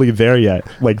fully there yet.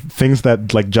 Like things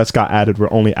that like just got added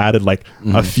were only added like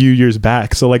a few years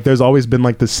back. So like there's always been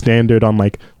like the standard on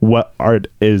like what art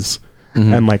is,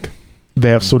 and like they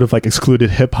have sort of like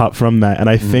excluded hip hop from that. And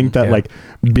I think that like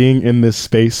being in this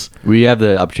space, we have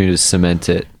the opportunity to cement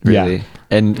it really,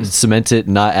 and cement it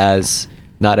not at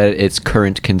its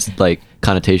current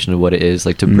connotation of what it is,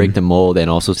 like to break the mold and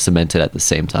also cement it at the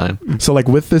same time. So like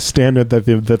with this standard that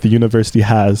the university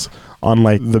has on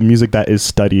like the music that is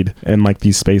studied in like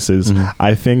these spaces,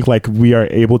 I think like we are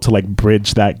able to like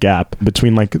bridge that gap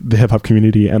between like the hip hop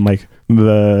community and like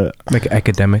the like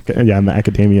academic and the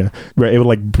academia. We're able to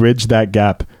like bridge that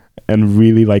gap and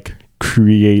really like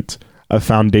create a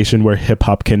foundation where hip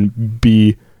hop can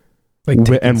be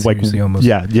almost.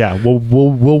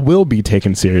 We'll be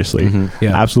taken seriously.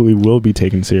 Absolutely will be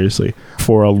taken seriously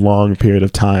for a long period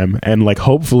of time. And like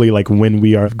hopefully like when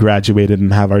we are graduated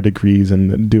and have our degrees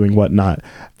and doing whatnot,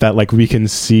 that like we can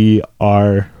see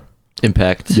our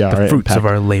impact, the fruits of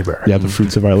our labor. The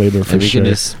fruits of our labor, for sure.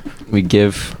 We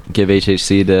give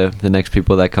HHC to the next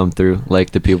people that come through,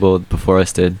 like the people before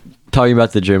us did. Talking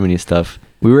about the Germany stuff,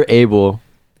 we were able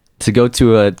to go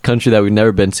to a country that we've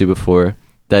never been to before,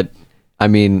 that I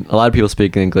mean, a lot of people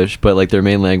speak English, but like their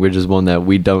main language is one that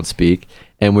we don't speak,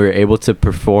 and we were able to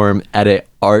perform at an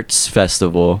arts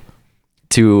festival.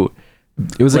 It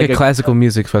was like a classical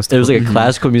music festival. It was like a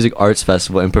classical music arts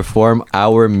festival, and perform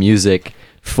our music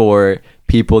for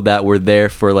people that were there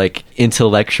for like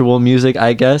intellectual music,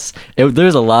 I guess.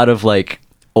 There's a lot of like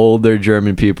older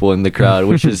German people in the crowd,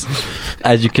 which is,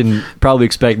 as you can probably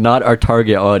expect, not our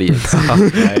target audience.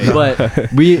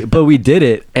 but we did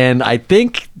it, and I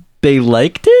think they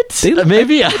liked it.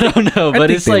 Maybe, I don't know, but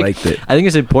it's like liked it. I think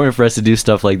it's important for us to do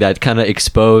stuff like that, kind of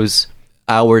expose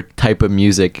our type of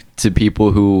music to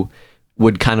people who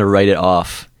would kind of write it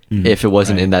off if it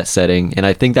wasn't in that setting. And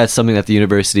I think that's something that the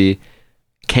university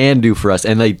can do for us,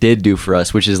 and they did do for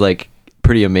us, which is like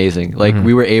pretty amazing. Like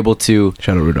we were able to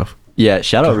shout out Rudolph. Yeah,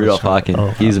 shout out Rudolph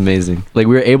Hawken. He's amazing. Like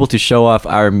we were able to show off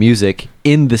our music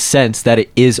in the sense that it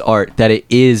is art, that it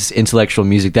is intellectual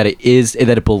music, that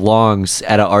it belongs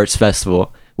at an arts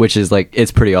festival, which is like,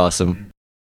 it's pretty awesome.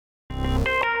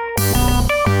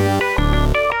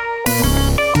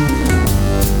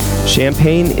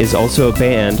 Champaign is Also a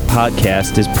Band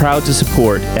podcast is proud to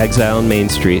support Exile on Main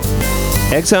Street.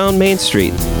 Exile on Main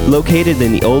Street, located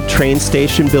in the old train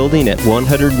station building at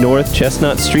 100 North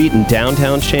Chestnut Street in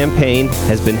downtown Champaign,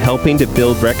 has been helping to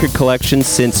build record collections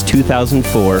since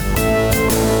 2004.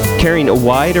 Carrying a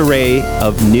wide array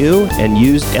of new and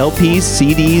used LPs,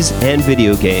 CDs, and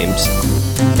video games.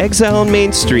 Exile on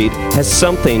Main Street has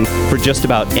something for just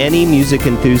about any music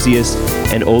enthusiast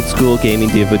and old school gaming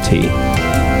devotee.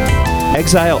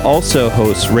 Exile also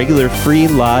hosts regular free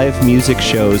live music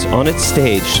shows on its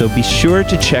stage, so be sure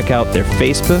to check out their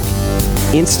Facebook,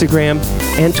 Instagram,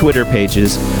 and Twitter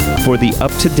pages for the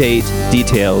up-to-date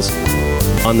details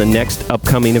on the next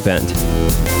upcoming event.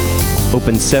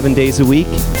 Open 7 days a week,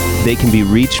 they can be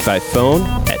reached by phone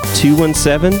at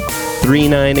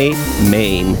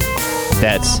 217-398-MAIN.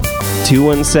 That's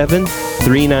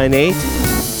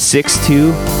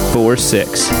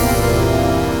 217-398-6246.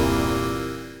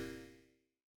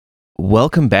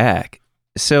 Welcome back.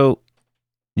 So,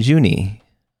 Junie,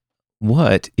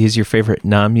 what is your favorite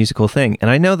non-musical thing? And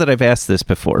I know that I've asked this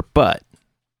before, but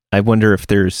I wonder if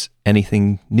there's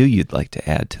anything new you'd like to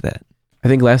add to that. I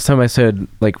think last time I said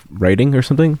like writing or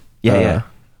something. Yeah.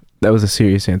 That was a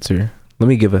serious answer. Let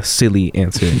me give a silly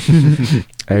answer.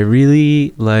 I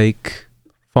really like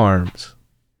farms.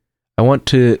 I want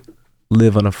to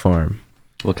live on a farm.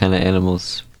 What kind of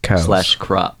animals? Cows. /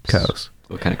 crops? Cows.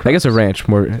 What kind of crops? I guess a ranch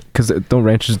more, because don't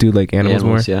ranchers do like animals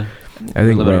more? Yeah. I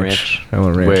think ranch. I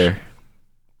want a ranch. Where?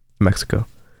 Mexico.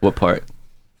 What part?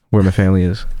 Where my family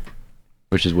is.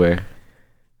 Which is where?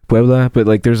 Puebla, but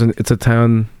like it's a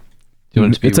town. Do you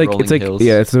want it to be it's like hills?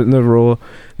 Yeah, it's in the rural.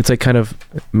 It's like kind of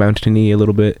mountainy a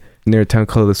little bit near a town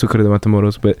called the Sucre de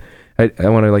Matamoros. But I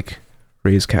want to like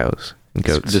raise cows and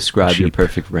goats. Describe the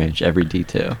perfect ranch, every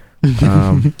detail.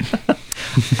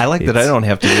 I like that I don't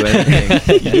have to do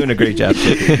anything. You're doing a great job,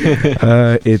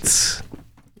 Chip. It's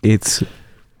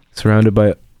surrounded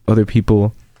by other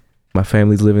people. My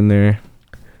family's living there.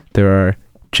 There are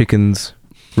chickens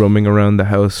roaming around the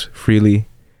house freely,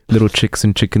 little chicks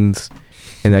and chickens.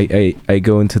 And I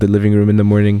go into the living room in the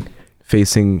morning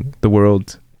facing the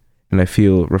world, and I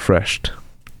feel refreshed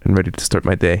and ready to start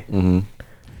my day. Mm-hmm.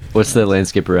 What's the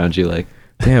landscape around you like?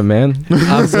 Damn, man.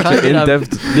 I'm such an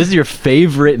in-depth... This is your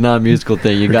favorite non-musical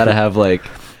thing. You gotta have like...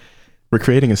 We're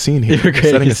creating a scene here. We're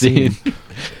creating a scene.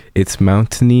 It's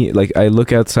mountainy. Like I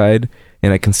look outside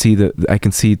and I can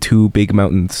see two big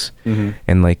mountains,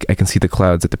 and like I can see the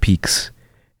clouds at the peaks,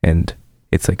 and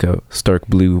it's like a stark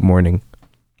blue morning.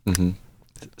 Mm-hmm.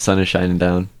 Sun is shining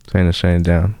down.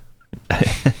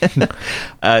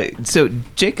 So,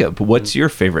 Jacob, what's your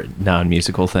favorite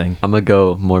non-musical thing? I'm gonna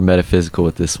go more metaphysical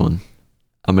with this one.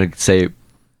 I'm gonna say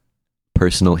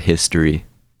personal history.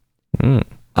 I'm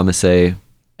gonna say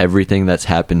everything that's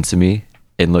happened to me,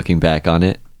 and looking back on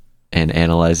it and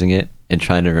analyzing it and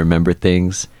trying to remember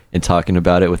things and talking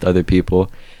about it with other people.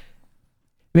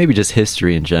 Maybe just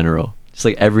history in general. Just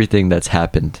like everything that's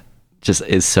happened just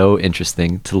is so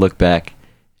interesting to look back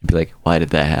and be like, why did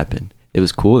that happen? It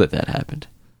was cool that happened.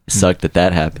 It sucked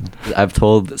that happened. I've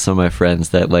told some of my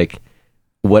friends that like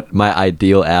what my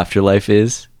ideal afterlife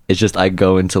is just I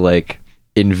go into like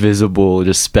invisible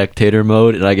just spectator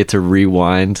mode, and I get to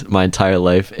rewind my entire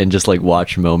life and just like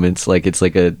watch moments like it's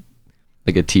like a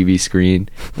TV screen,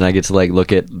 and I get to like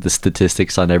look at the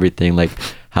statistics on everything, like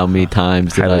how many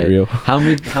times did how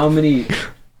many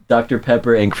Dr.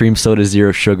 Pepper and cream soda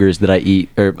 0 sugars did I eat,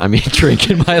 or I mean drink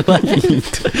in my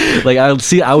life. Like I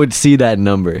would see that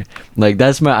number. Like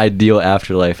that's my ideal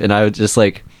afterlife, and I would just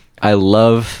like, I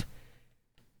love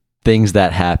things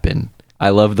that happen. I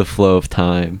love the flow of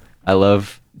time. I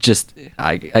love just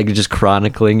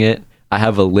chronicling it. I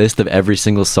have a list of every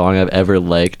single song I've ever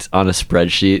liked on a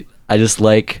spreadsheet. I just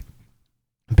like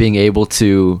being able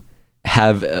to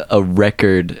have a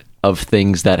record of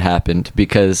things that happened,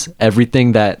 because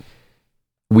everything that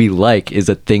we like is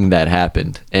a thing that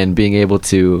happened, and being able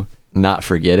to not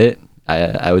forget it,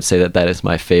 I would say that is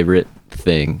my favorite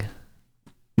thing.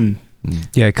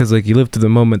 Yeah, because like you live to the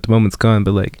moment's gone,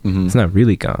 but like it's not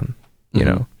really gone, you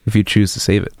know, if you choose to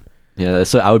save it. Yeah,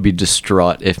 so I would be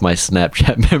distraught if my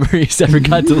Snapchat memories ever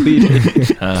got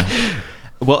deleted.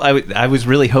 Well, I was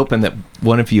really hoping that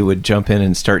one of you would jump in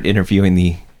and start interviewing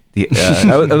the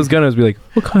I was gonna be like,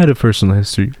 what kind of personal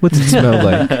history? What's it smell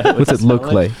like? What's it look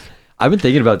like? I've been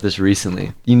thinking about this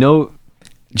recently. You know,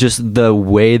 just the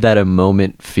way that a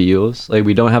moment feels. Like,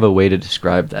 we don't have a way to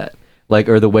describe that. Like,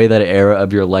 or the way that an era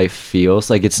of your life feels.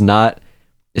 Like, it's not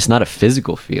a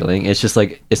physical feeling. It's just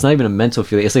like, it's not even a mental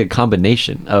feeling. It's like a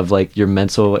combination of like your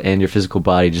mental and your physical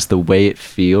body, just the way it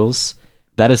feels.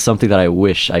 That is something that I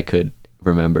wish I could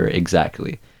remember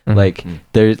exactly. Like,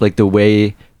 there's like the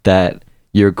way that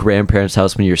your grandparents'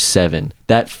 house when you're 7,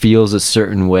 that feels a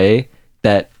certain way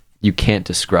that you can't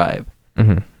describe.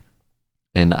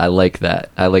 And I like that.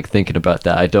 I like thinking about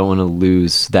that. I don't want to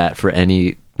lose that for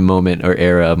any moment or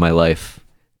era of my life.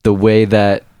 The way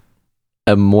that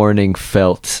a morning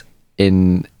felt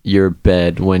in your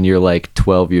bed when you're like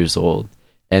 12 years old,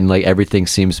 and like everything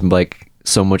seems like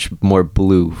so much more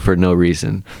blue for no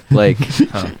reason. Like,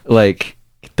 like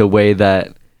the way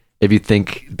that if you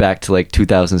think back to like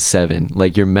 2007,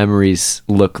 like your memories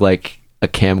look like a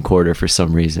camcorder for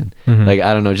some reason. Like,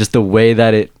 I don't know, just the way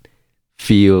that it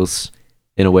feels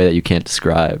in a way that you can't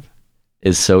describe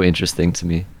is so interesting to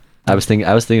me. I was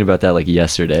thinking about that like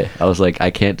yesterday. I was like,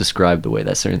 I can't describe the way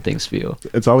that certain things feel.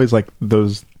 It's always like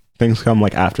those things come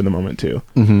like after the moment too.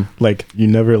 Like, you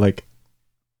never like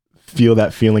feel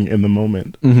that feeling in the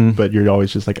moment, but you're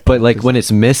always just like, but like when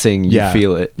it's missing, you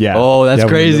feel it. Yeah. Oh, that's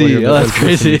crazy. That's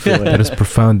crazy. That is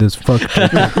profound as fuck. We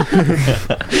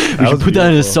should put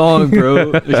that in a song,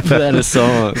 bro. We should put that in a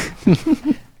song.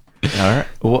 All right.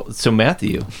 Well, so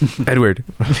Matthew, Edward.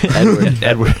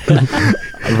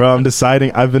 Bro,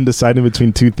 I've been deciding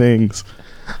between two things.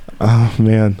 Oh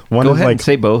man, one go is ahead like, and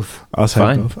say both. I'll say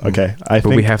Fine. both. Okay, I But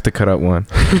think we have to cut out one.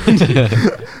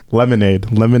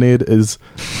 lemonade. Lemonade is,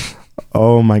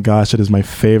 oh my gosh, it is my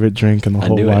favorite drink in the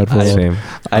whole wide world. Same.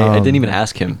 I didn't even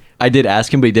ask him. I did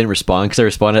ask him, but he didn't respond because I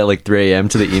responded at like 3 a.m.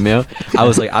 to the email. I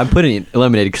was like, I'm putting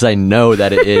lemonade because I know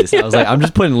that it is. I was like, I'm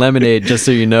just putting lemonade just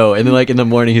so you know. And then like in the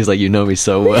morning, he was like, you know me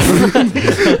so well.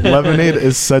 Lemonade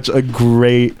is such a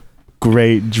great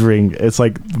drink. It's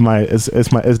like it's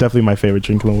definitely my favorite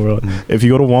drink in the world. If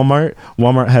you go to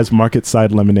Walmart has Market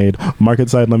Side Lemonade. Market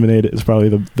Side Lemonade is probably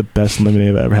the best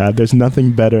lemonade I've ever had. There's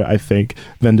nothing better, I think,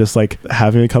 than just like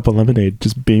having a cup of lemonade,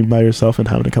 just being by yourself and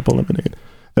having a cup of lemonade.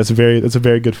 That's a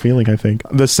very good feeling, I think.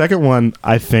 The second one,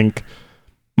 I think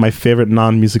my favorite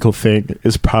non-musical thing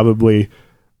is probably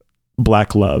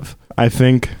Black Love. I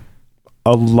think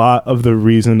a lot of the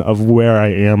reason of where I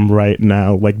am right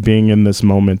now, like being in this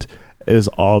moment, is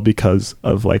all because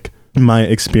of like my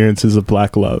experiences of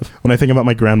Black love. When I think about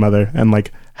my grandmother and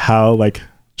like how like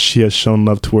she has shown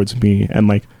love towards me and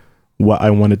like what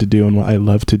I wanted to do and what I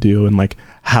love to do and like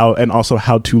how, and also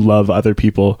how to love other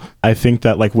people, I think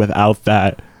that like without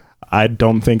that, I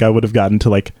don't think I would have gotten to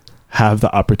like have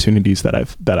the opportunities that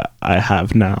I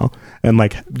have now and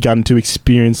like gotten to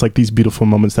experience like these beautiful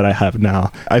moments that I have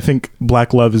now. I think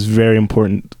Black love is very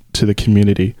important to the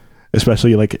community,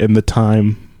 especially like in the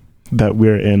time that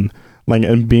we're in, like,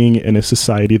 and being in a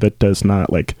society that does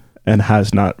not like and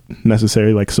has not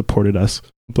necessarily like supported us.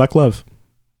 Black love,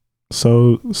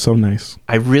 so nice.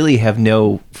 I really have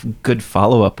no good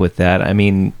follow-up with that. I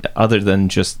mean, other than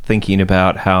just thinking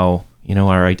about how, you know,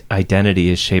 our identity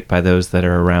is shaped by those that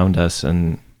are around us,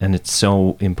 and it's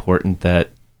so important that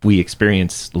we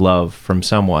experience love from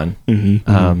someone.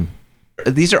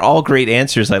 These are all great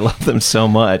answers. I love them so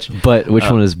much. But which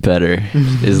one is better?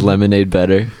 Is lemonade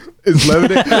better? Is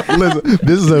lemonade?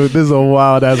 Listen, this is a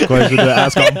wild ass question to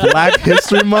ask on Black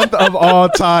History Month of all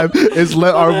time. Which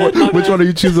one are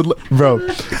you choosing, bro?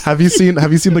 Have you seen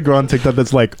the girl on TikTok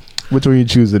that's like, which one are you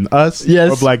choosing, us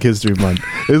or Black History Month?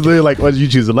 It's literally like, what did you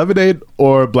choose, lemonade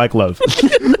or Black love?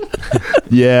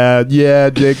 yeah,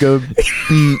 Jacob.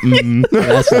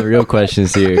 That's the real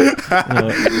questions here.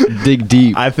 Dig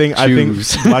deep. I think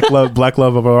Black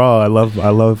love overall. I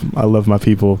love my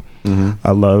people.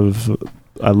 I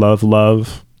love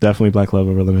love. Definitely Black love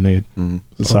over lemonade.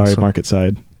 Sorry, awesome. Market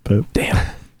Side, but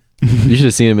damn. You should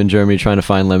have seen him in Germany trying to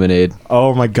find lemonade.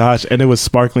 Oh my gosh, and it was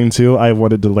sparkling too. I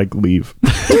wanted to like leave.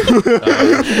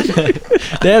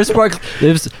 They have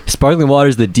sparkling water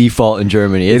is the default in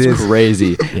Germany. It's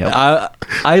crazy. Yep.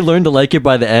 I learned to like it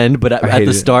by the end, but at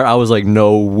the start I was like,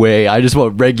 no way. I just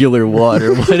want regular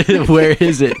water. Where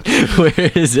is it?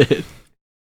 Where is it?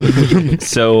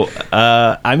 So,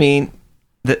 I mean,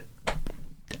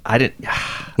 I didn't.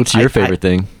 What's your favorite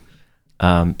thing?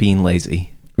 Being lazy.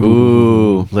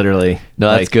 Ooh, literally. No,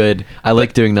 that's good. I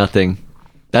like doing nothing.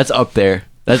 That's up there.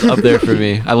 That's up there for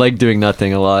me. I like doing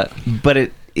nothing a lot.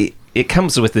 But it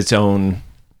comes with its own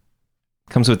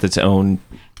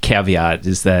caveat,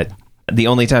 is that the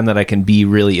only time that I can be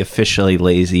really officially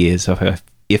lazy is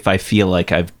if I feel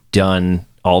like I've done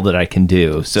all that I can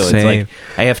do. So It's like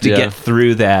I have to get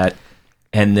through that,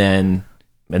 and then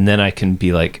I can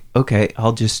be like, okay,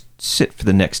 I'll just sit for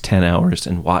the next 10 hours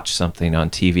and watch something on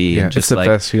TV and just it's the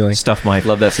best feeling. Stuff my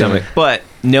love that stomach. But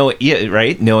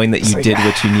right? Knowing that you did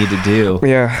what you need to do.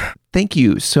 Yeah. Thank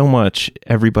you so much,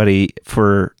 everybody,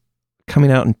 for coming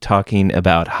out and talking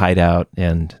about Hideout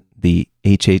and the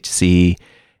HHC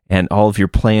and all of your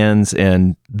plans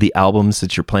and the albums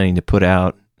that you're planning to put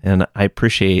out. And I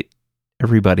appreciate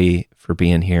everybody for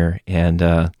being here,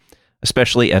 and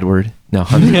especially Edward. No,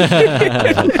 for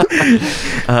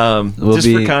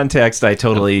context,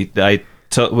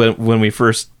 when we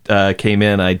first came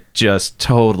in, I just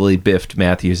totally biffed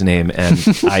Matthew's name, and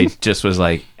I just was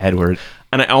like, Edward.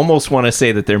 And I almost want to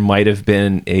say that there might have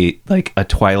been a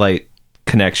Twilight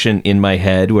connection in my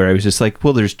head where I was just like,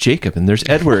 well, there's Jacob and there's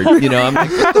Edward, I'm like,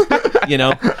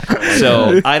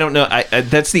 so I don't know.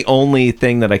 That's the only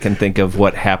thing that I can think of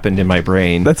what happened in my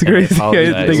brain. That's crazy.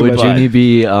 Would Junie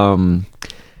be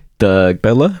the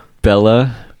Bella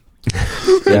in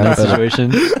that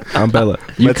situation? I'm Bella.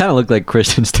 You kind of look like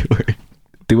Kristen Stewart.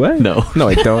 Do I? No,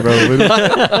 I don't.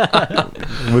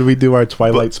 Would we do our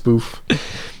Twilight spoof?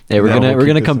 Hey, we're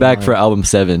gonna come back for album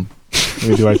 7.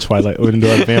 We do our Twilight. We're gonna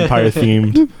do our vampire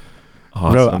themed.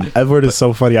 Awesome. Bro, Edward is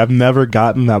so funny. I've never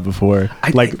gotten that before.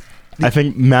 I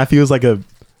think Matthew is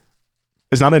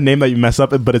it's not a name that you mess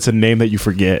up, but it's a name that you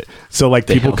forget. So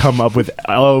people come up with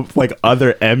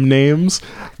other M names,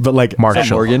 but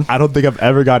Marshall. Morgan. I don't think I've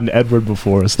ever gotten Edward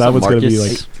before. So that was gonna be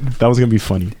that was gonna be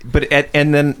funny. But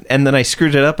and then I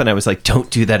screwed it up, and I was like, don't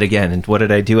do that again. And what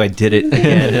did I do? I did it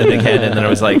again and again, and then I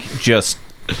was like, just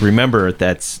remember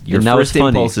that's your first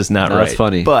impulse is not right. That's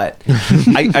funny. But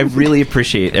I really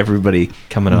appreciate everybody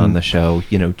coming on the show.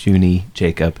 Junie,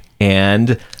 Jacob,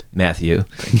 and Matthew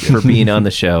for being on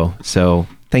the show. So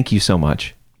thank you so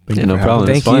much. No problem.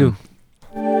 Thank you.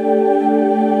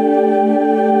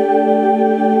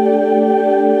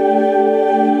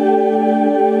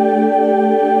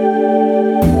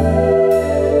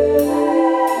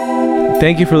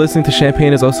 Thank you for listening to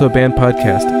Champagne is Also a Band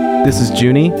podcast. This is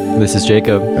Junie. This is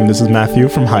Jacob. And this is Matthew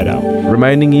from Hideout.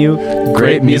 Reminding you,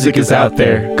 great music is out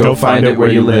there. Go find it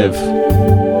where you live.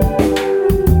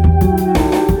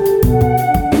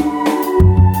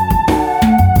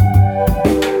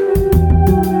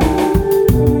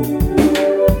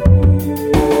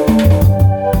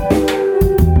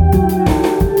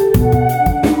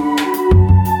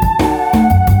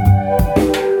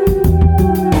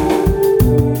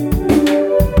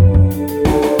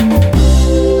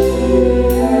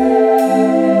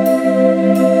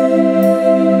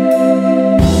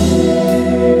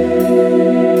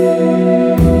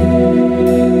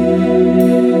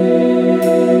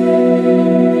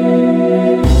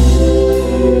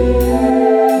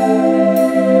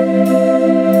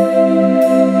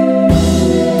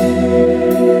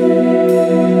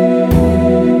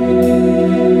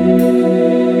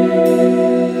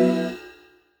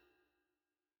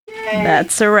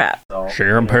 That's a wrap.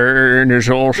 Champagne is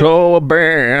also a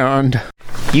band.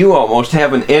 You almost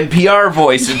have an NPR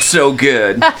voice. It's so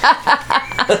good.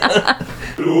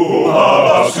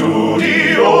 Studio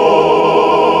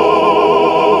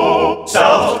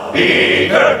South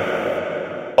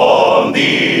Beaker on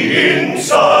the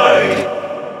inside.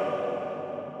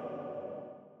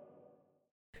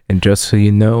 And just so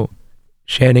you know,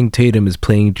 Channing Tatum is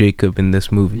playing Jacob in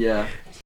this movie. Yeah.